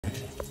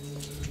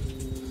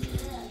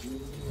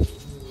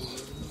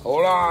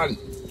Hold on.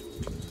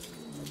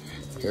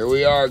 Here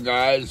we are,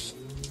 guys.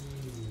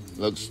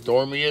 Looks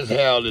stormy as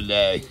hell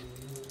today.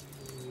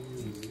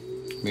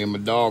 Me and my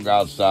dog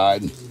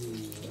outside.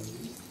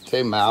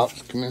 Say,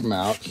 Mouch. Come here,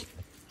 Mouch.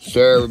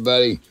 Sir,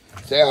 everybody.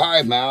 Say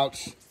hi,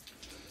 Mouch.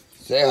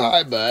 Say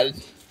hi, bud.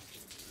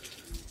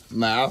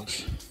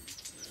 Mouch.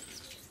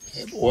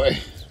 Hey, boy.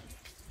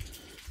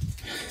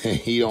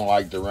 He don't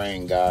like the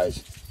rain,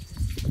 guys.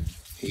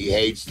 He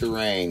hates the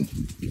rain.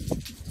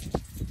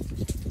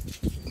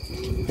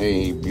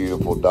 Hey,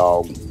 beautiful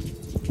dog.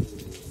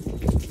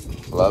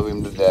 Love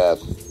him to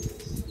death.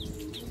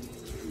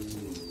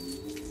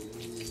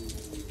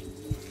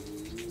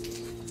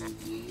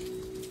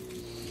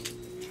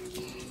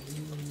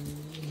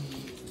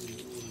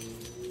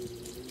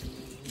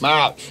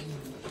 Mouch.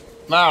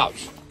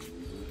 Mouch.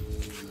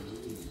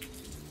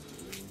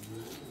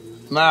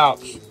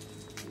 Mouch.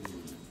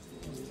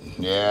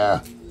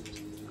 Yeah.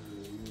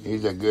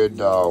 He's a good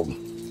dog.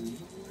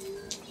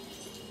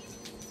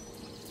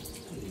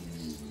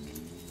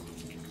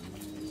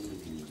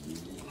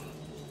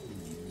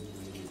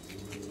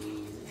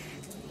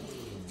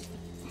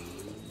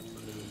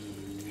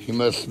 He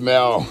must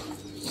smell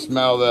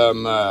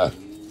them, my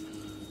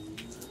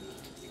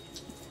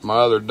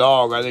other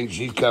dog. I think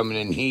she's coming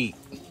in heat.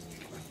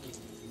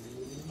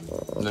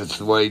 And that's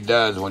what he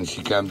does when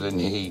she comes in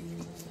heat.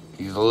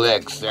 He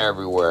licks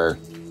everywhere.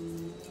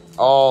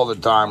 All the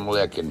time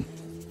licking.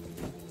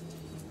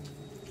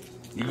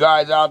 You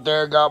guys out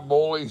there got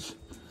bullies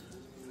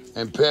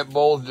and pit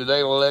bulls? Do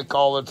they lick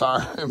all the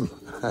time?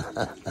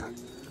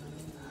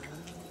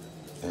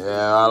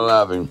 Yeah, I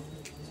love him.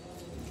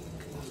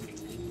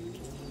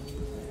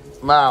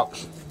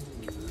 Mouch.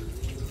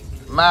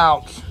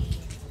 Mouch.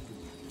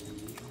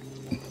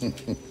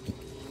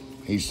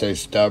 He's so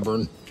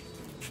stubborn.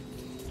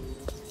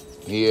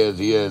 He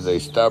is a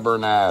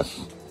stubborn ass.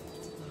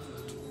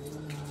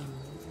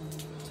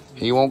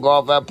 He won't go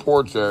off that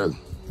porch though.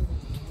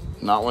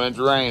 Not when it's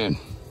raining.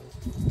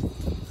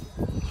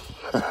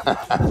 It's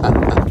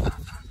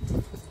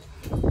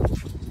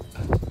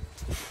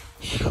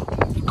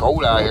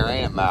cold out here,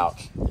 ain't it,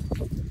 Mouch?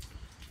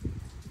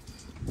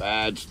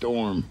 Bad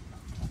storm.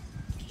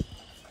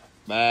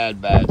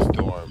 Bad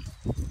storm.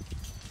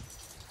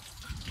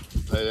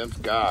 Hey, them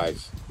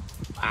skies.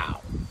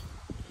 Wow.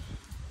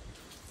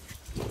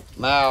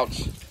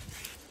 Mouch.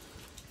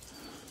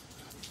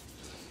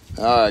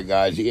 Alright,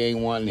 guys, he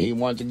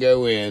wants to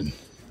go in.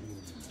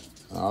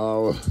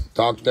 I'll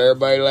talk to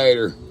everybody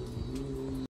later.